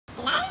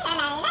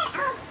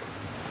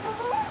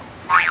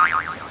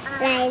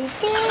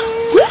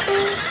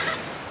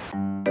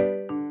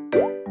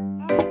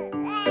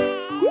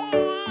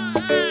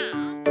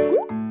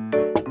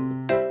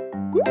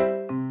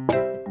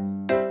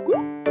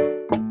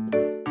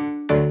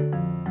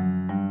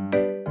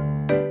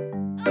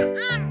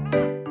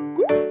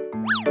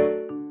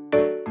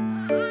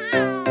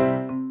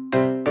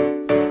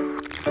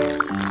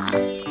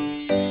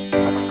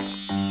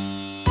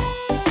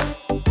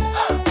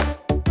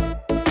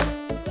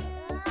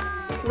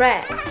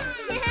Red.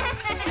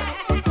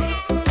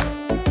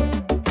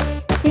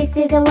 This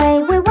is the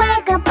way we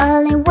wake up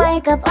early,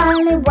 wake up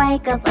early,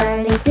 wake up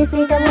early. This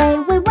is the way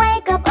we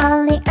wake up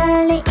early,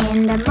 early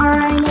in the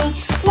morning.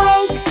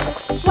 Wake,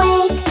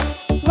 wake,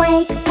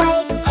 wake,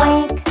 wake,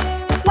 wake,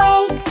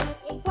 wake,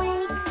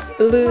 wake.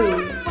 Blue.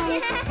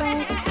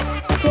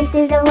 This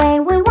is the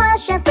way we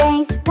wash our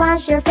face,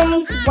 wash your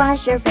face,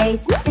 wash your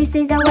face. This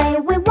is the way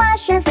we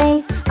wash your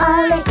face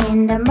early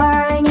in the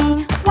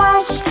morning.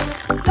 Wash,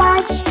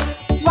 wash,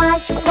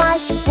 wash,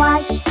 wash,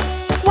 wash,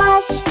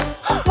 wash,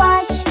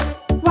 wash,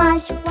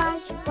 wash,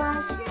 wash,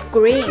 wash.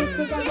 Green. This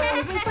is the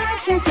way we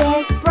brush your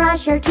teeth,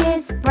 brush your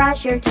teeth,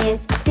 brush your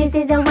teeth. This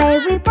is the way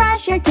we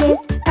brush your teeth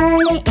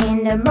early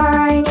in the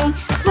morning.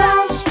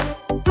 Brush,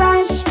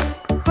 brush,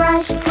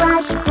 brush,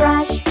 brush,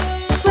 brush,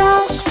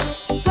 brush,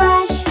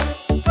 brush,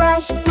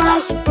 brush,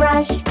 brush,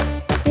 brush.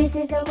 This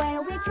is the way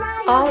we dry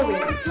your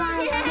Orange.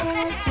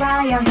 hair,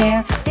 dry your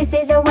hair. This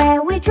is the way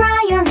we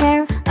dry your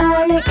hair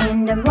early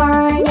in the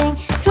morning.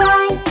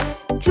 Dry,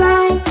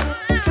 dry,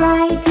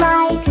 dry,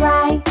 dry,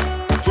 dry,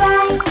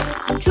 dry,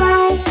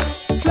 dry,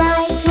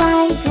 dry,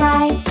 dry,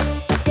 dry.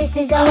 This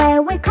is the way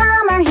we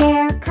comb our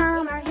hair,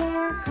 comb our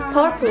hair, comb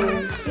our Purple.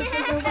 hair. This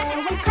is the way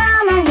we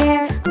comb our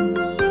hair.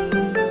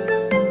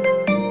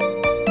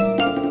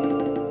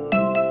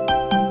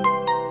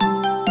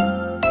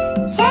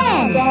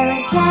 10. There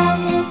are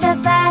 10 in the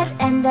bed,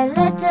 and the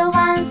little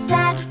one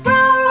said,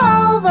 roll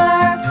over,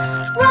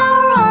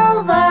 roll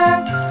over.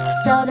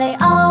 So they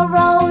all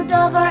rolled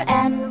over,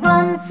 and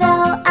one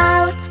fell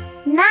out.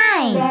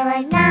 9. There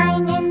are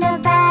 9 in the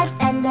bed,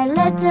 and the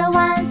little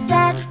one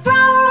said,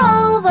 roll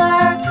over,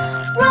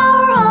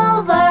 roll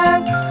over.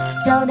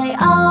 So they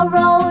all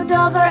rolled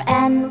over,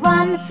 and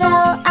one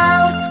fell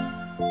out.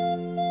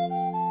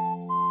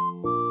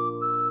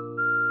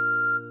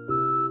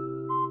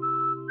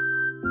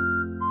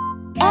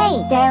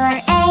 8. There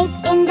were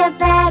 8 in the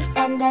bed,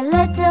 and the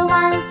little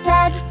one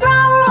said,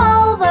 roll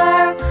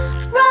over,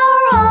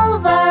 roll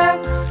over.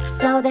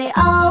 So they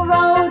all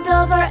rolled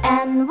over,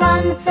 and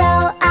one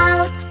fell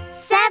out.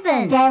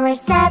 7. There were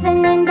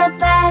 7 in the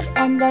bed,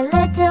 and the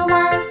little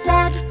one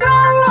said,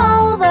 roll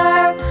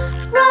over,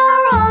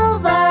 roll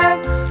over.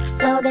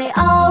 So they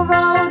all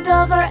rolled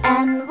over,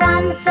 and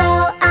one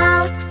fell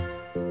out.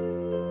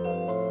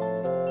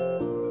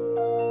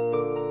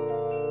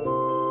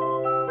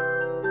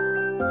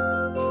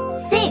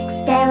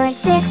 6. There were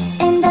 6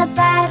 in the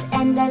bed,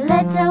 and the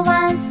little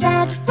one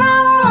said,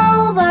 roll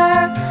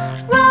over,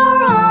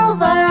 roll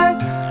over.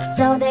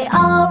 So they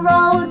all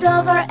rolled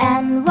over,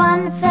 and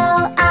one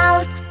fell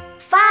out.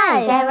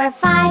 5. There were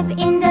 5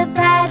 in the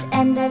bed,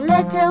 and the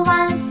little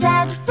one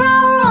said,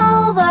 roll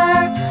over,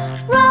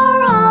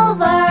 roll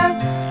over.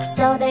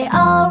 So they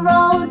all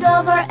rolled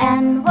over,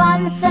 and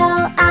one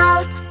fell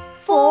out.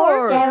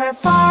 4. There were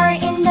 4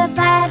 in the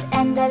bed,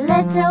 and the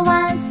little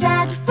one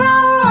said,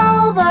 roll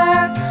over,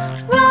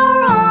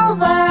 roll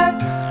over.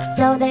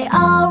 So they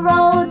all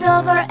rolled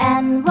over,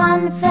 and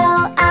one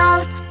fell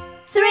out.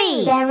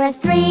 3. There were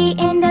 3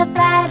 in the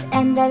bed,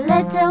 and the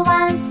little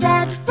one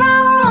said,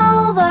 roll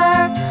over,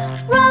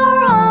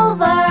 roll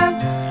over.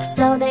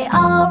 So they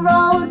all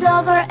rolled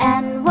over,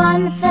 and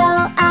one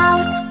fell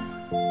out.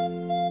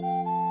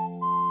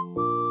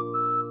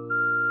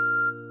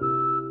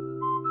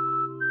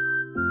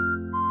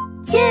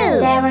 2.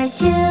 There were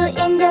 2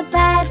 in the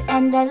bed,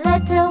 and the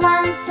little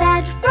one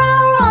said,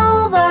 roll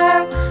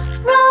over,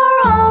 roll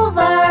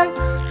over.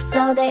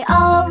 So they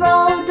all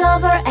rolled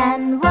over,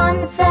 and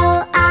one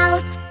fell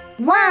out.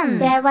 1.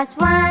 There was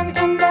 1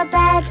 in the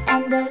bed,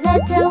 and the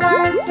little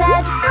one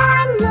said,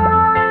 I'm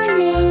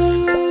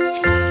lonely.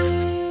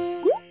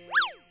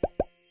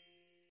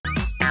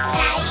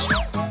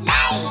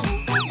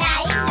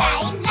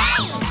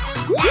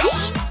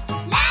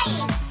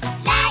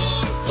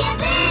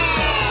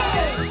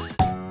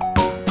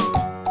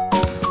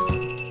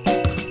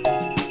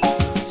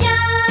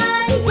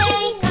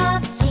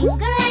 Jacob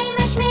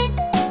Jingleheimer Schmidt,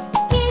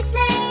 his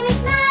name is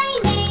my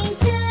name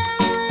too.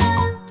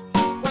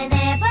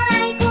 Whenever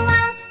I go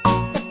out,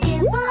 the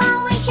people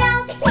always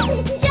shout,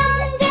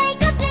 John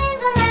Jacob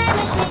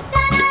Jingleheimer Schmidt,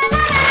 da la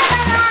la la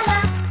la la.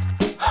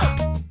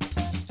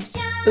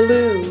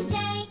 Blue.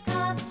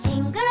 Jacob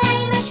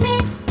Jingleheimer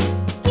Schmidt,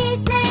 his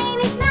name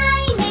is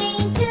my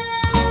name too.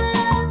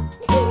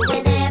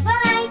 Whenever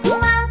I go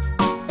out,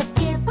 the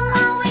people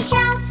always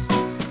shout,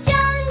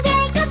 John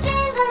Jacob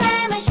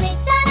Jingleheimer Schmidt,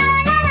 da la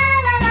la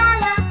la la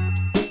la.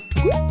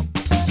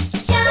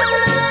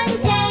 John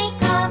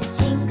Jacob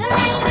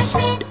Jingleheimer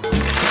Schmidt,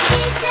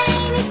 his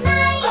name is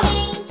my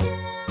name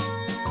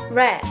too.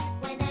 Red.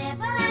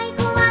 Whenever I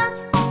go out,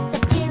 the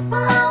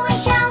people always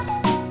shout,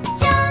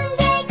 John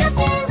Jacob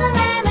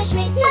Jingleheimer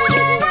Schmidt, la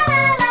la la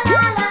la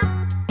la la.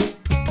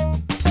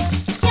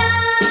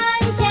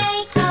 John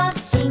Jacob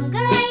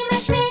Jingleheimer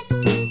Schmidt,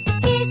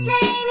 his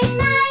name is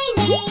my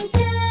name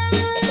too.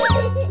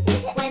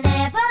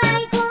 Whenever I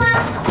go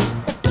out,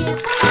 the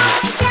people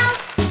always shout,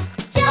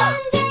 John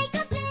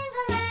Jacob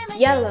Jingleheimer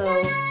Schmidt,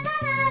 Yellow. la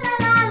la la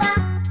la la.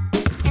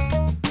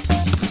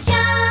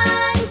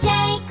 John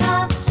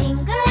Jacob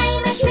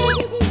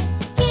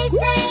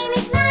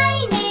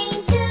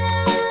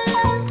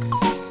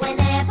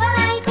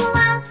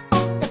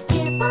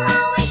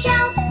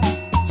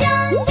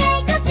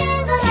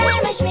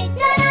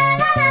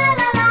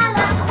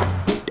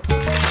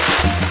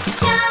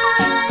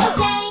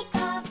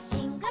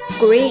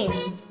green.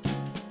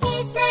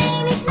 His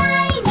name is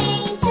my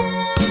name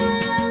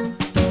too.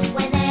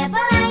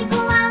 Whenever I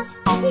go out,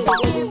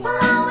 people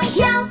always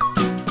shout,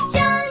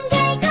 John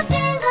Jacob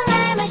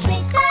Jingleheimer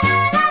Schmidt, la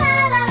la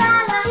la la la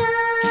la.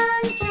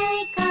 John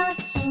Jacob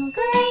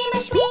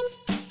Jingleheimer Schmidt.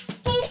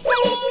 His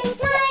name is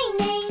my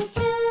name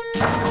too.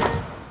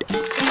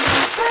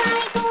 Whenever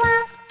I go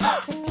out,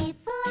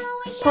 people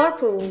always shout,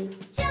 Purple.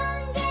 John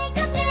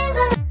Jacob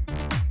Jingleheimer.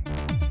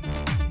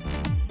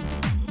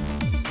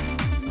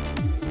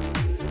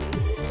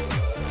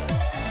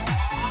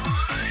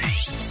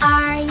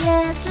 Are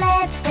you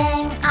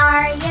sleeping?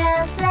 Are you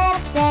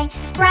sleeping?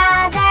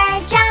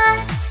 Brother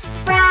Jones,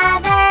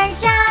 Brother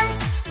Jones.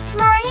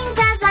 Morning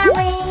bells are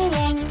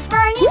ringing,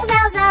 morning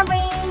bells are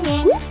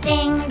ringing.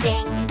 Ding,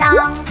 ding,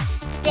 dong,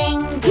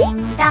 ding,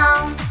 ding,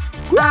 dong.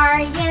 Are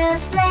you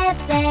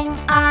sleeping?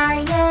 Are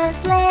you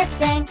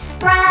sleeping?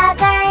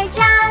 Brother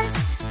Jones,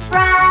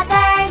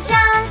 Brother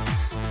Jones.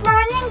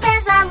 Morning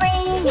bells are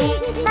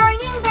ringing,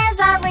 morning bells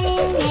are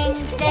ringing.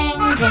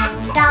 Ding, ding,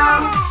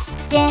 dong,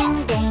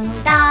 ding, ding,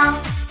 dong.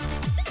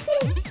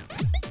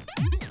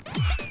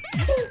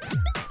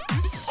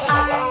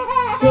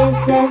 This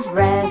is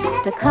red,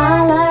 the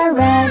color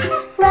red,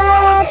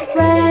 red,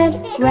 red,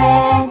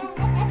 red.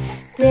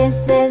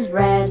 This is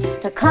red,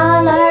 the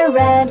color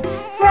red,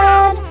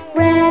 red,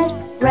 red,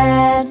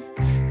 red.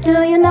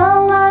 Do you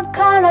know what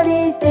color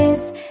is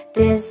this?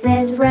 This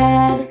is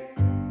red.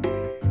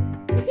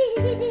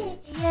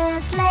 You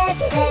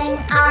sleeping?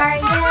 Are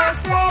you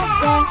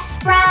sleeping?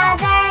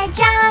 Brother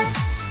Jones,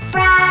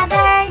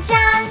 Brother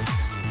Jones.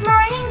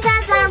 Morning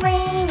bells are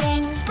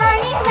ringing,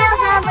 morning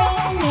bells are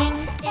ringing.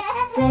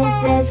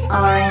 This is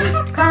orange,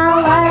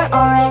 color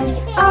orange,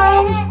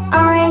 orange,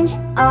 orange,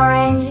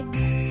 orange.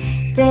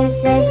 This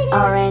is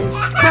orange,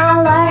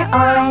 color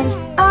orange,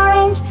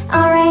 orange,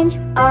 orange,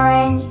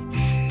 orange.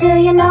 Do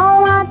you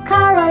know what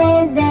color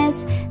is this?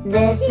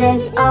 This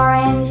is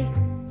orange.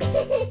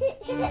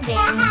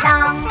 Ding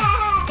dong,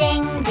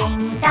 ding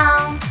ding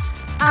dong.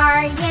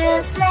 Are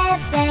you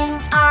sleeping?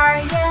 Are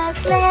you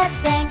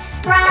sleeping?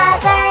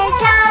 Brother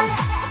Jones,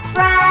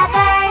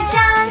 Brother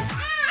Jones.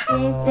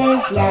 This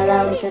is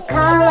yellow, the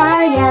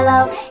color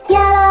yellow,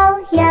 yellow,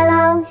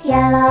 yellow,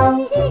 yellow.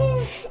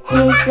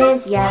 This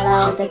is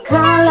yellow, the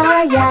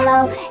color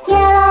yellow,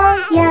 yellow,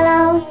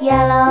 yellow,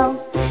 yellow.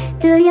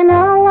 Do you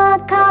know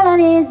what color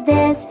is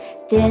this?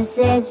 This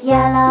is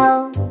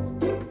yellow.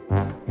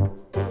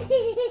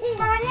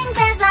 Morning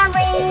bells are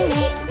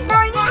ringing,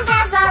 morning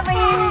bells are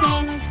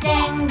ringing.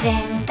 Ding,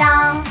 ding,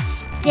 dong,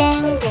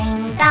 ding,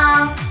 ding,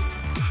 dong.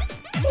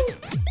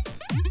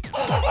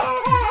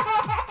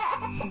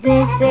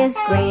 This is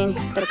green,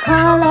 the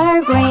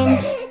color green,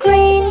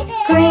 green,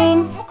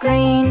 green,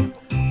 green.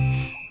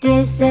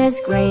 This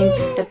is green,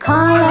 the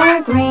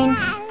color green,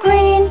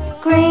 green,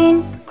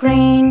 green,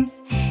 green.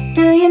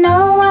 Do you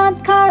know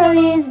what color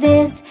is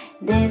this?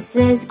 This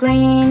is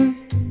green.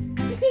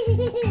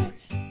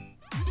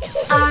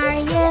 Are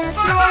you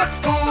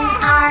sleeping?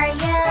 Are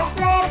you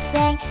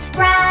sleeping?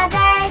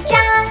 Brother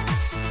Jones,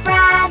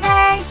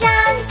 Brother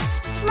Jones.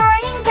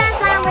 Morning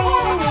bells are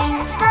ringing,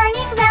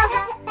 morning bells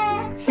are...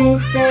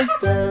 This is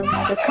blue,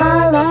 the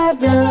color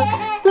blue,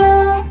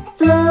 blue,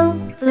 blue,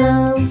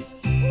 blue.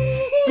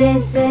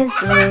 This is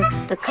blue,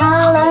 the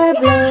color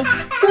blue,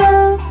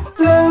 blue,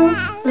 blue,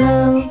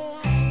 blue.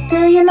 Do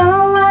you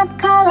know what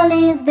color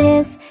is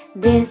this?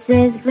 This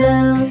is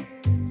blue.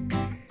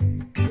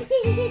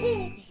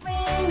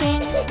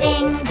 Ringing,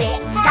 ding,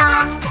 ding,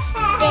 dong,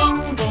 ding,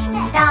 ding,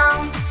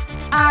 dong.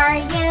 Are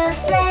you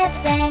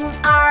sleeping?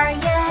 Are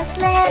you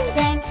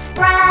sleeping?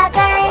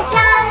 Brother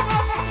Jones,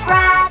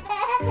 Brother.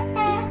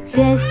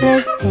 This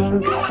is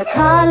pink, the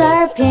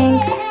color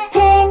pink,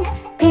 pink,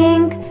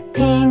 pink,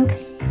 pink.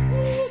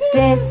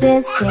 This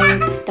is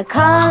pink, the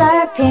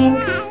color pink,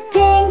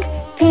 pink,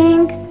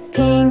 pink,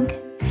 pink.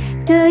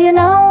 Do you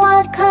know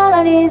what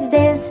color is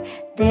this?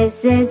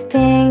 This is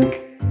pink.